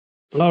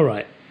All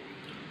right,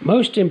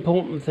 most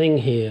important thing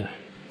here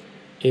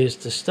is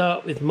to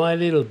start with my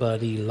little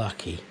buddy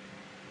Lucky.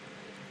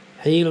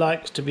 He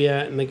likes to be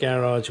out in the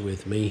garage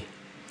with me,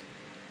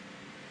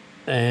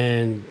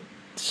 and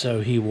so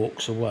he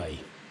walks away.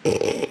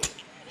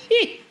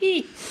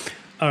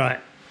 All right,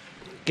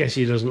 guess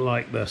he doesn't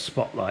like the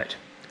spotlight.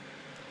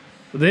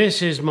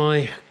 This is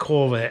my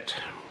Corvette.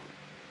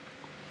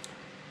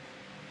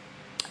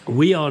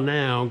 We are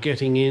now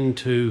getting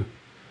into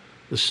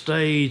the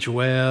stage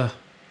where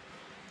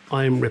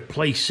I'm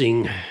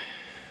replacing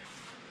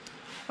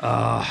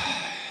the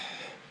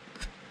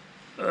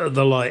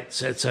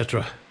lights,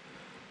 etc.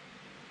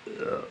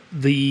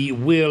 The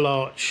wheel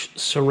arch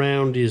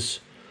surround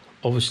is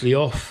obviously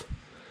off,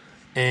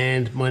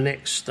 and my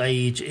next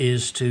stage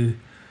is to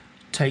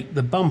take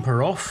the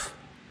bumper off,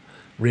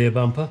 rear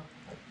bumper,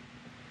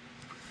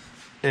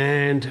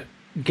 and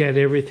get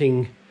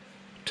everything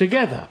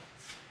together.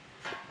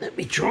 Let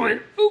me try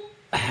and,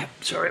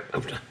 sorry, I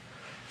have to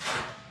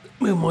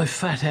move my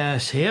fat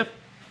ass here.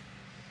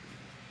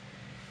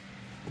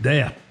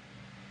 There.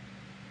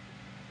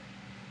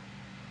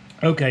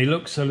 Okay,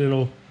 looks a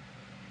little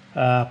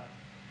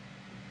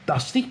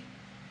dusty,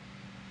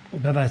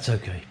 but that's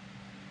okay.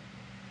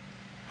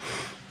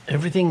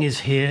 Everything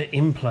is here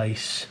in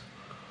place,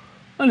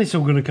 and it's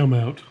all going to come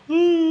out.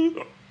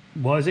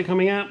 Why is it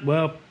coming out?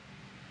 Well,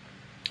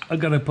 I've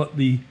got to put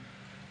the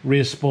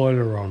rear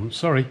spoiler on.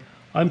 Sorry,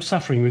 I'm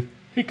suffering with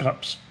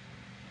hiccups.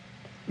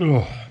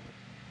 Oh.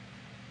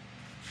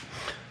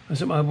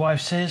 As my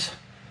wife says,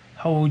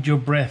 hold your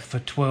breath for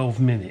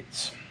 12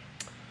 minutes.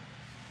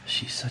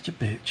 She's such a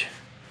bitch.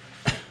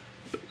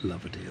 But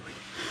love her dearly.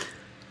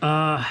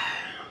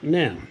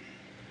 Now,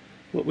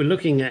 what we're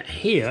looking at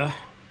here,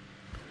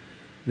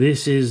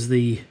 this is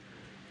the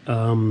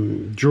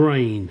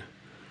drain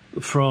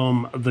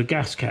from the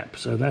gas cap.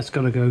 So that's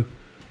got to go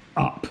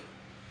up.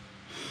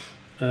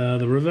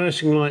 The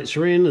reversing lights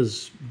are in,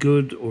 as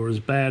good or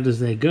as bad as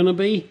they're going to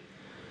be.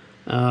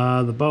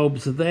 The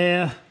bulbs are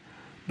there.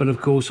 But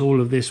of course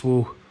all of this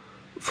will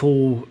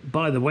fall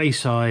by the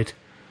wayside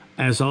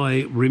as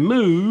I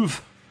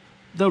remove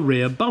the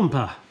rear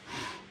bumper.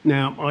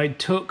 Now, I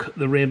took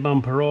the rear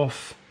bumper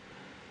off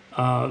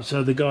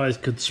so the guys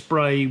could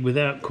spray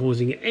without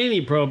causing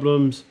any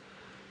problems.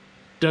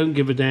 Don't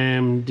give a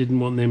damn, didn't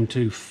want them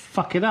to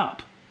fuck it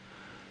up.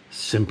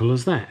 Simple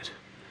as that.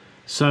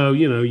 So,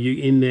 you know,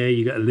 you in there,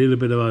 you got a little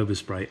bit of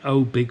overspray.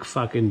 Oh, big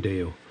fucking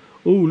deal.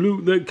 Oh,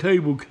 look, that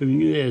cable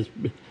coming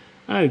in.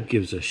 Who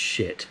gives a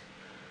shit?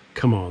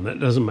 Come on, that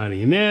doesn't matter.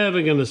 You're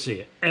never going to see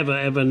it. Ever,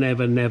 ever,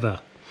 never, never.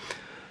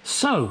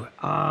 So,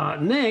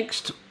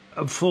 next,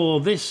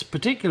 for this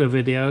particular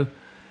video,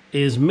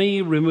 is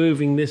me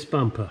removing this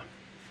bumper.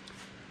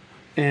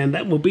 And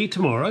that will be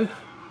tomorrow.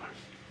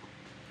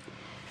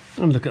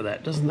 And look at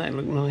that. Doesn't that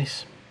look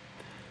nice?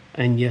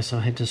 And yes,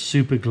 I had to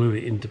super glue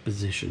it into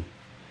position.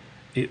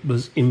 It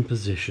was in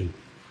position.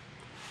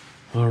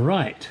 All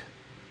right.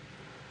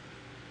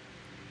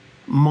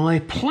 My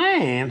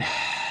plan...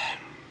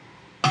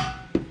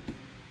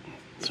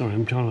 Sorry,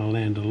 I'm trying to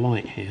land a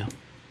light here.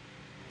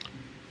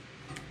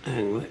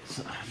 And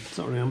let's,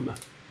 sorry,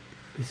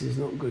 this is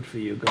not good for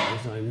you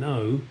guys, I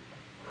know.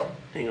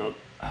 Hang on.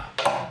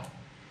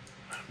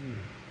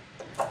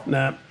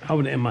 Nah,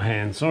 hold it in my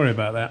hand, sorry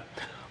about that.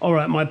 All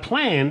right, my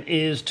plan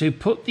is to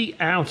put the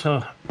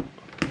outer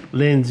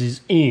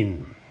lenses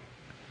in,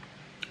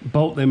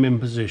 bolt them in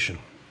position.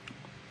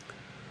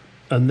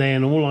 And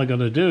then all I got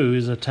to do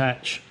is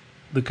attach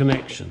the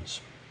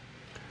connections.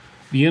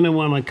 The inner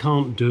one I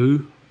can't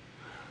do.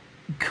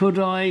 Could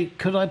I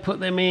put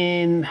them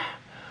in?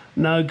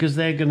 No, because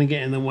they're going to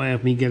get in the way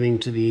of me getting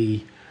to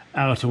the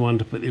outer one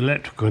to put the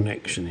electrical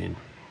connection in.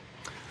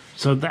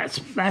 So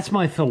that's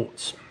my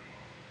thoughts.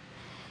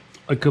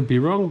 I could be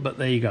wrong, but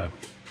there you go.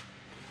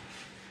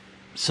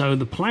 So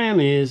the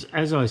plan is,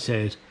 as I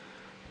said,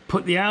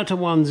 put the outer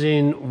ones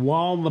in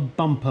while the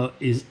bumper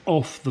is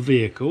off the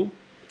vehicle.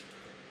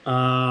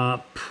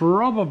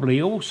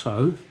 Probably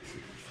also,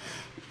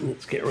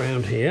 let's get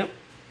around here.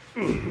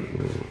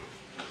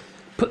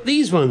 Put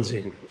these ones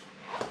in.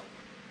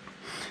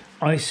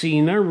 I see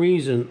no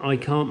reason I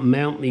can't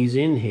mount these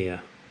in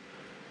here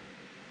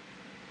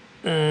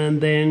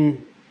and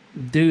then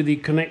do the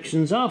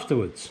connections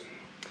afterwards.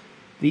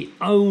 The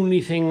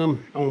only thing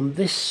on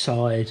this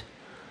side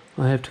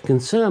I have to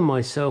concern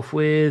myself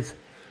with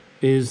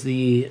is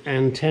the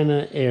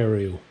antenna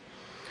aerial.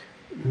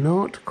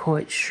 Not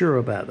quite sure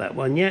about that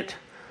one yet.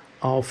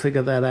 I'll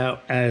figure that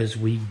out as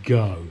we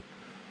go.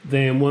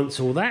 Then once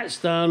all that's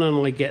done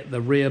and I get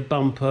the rear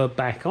bumper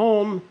back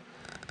on,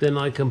 then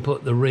I can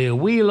put the rear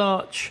wheel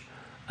arch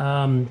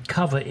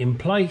cover in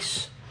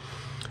place,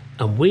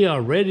 and we are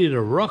ready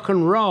to rock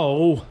and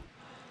roll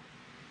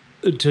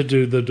to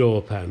do the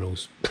door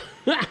panels.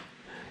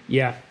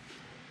 Yeah,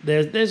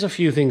 there's a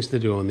few things to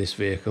do on this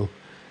vehicle,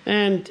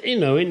 and you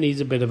know, it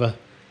needs a bit of a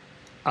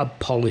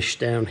polish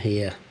down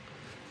here,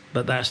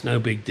 but that's no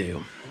big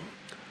deal.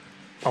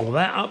 Oh,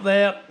 that up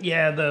there,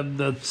 yeah,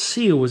 the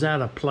seal was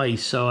out of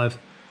place, so I've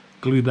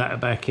glued that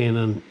back in,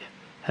 and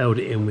held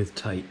it in with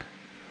tape.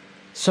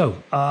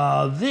 So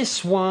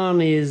this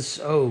one is,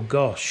 oh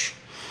gosh,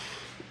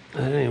 I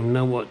don't even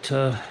know what,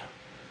 I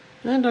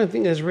don't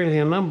think there's really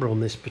a number on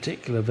this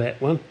particular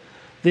Vette one.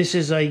 This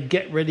is a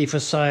Get Ready for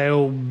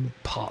Sale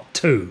Part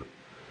 2.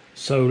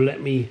 So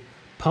let me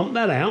pump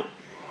that out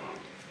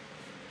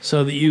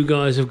so that you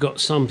guys have got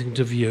something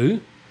to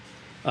view.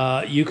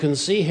 You can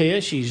see here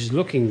she's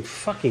looking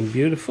fucking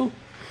beautiful.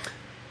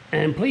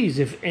 And please,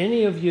 if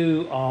any of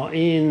you are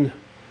in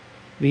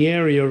the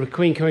area of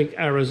Queen Creek,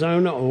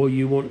 Arizona, or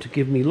you want to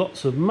give me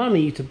lots of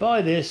money to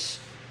buy this,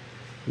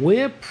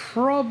 we're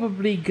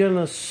probably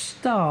gonna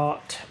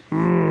start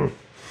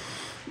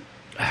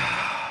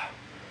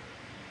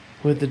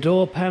with the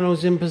door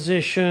panels in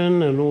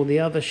position and all the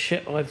other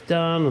shit I've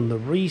done and the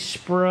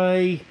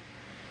respray.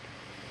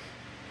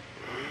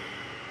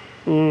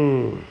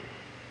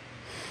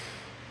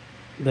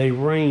 They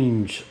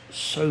range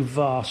so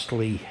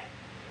vastly,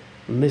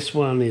 and this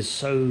one is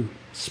so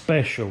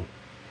special.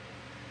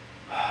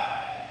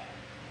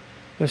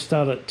 Let's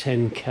start at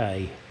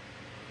 10k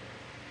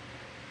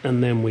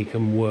and then we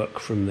can work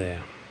from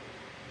there.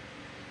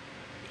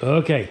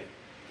 Okay,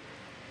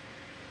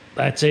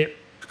 that's it.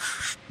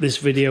 This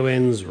video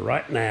ends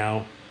right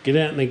now. Get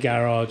out in the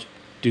garage,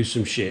 do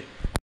some shit.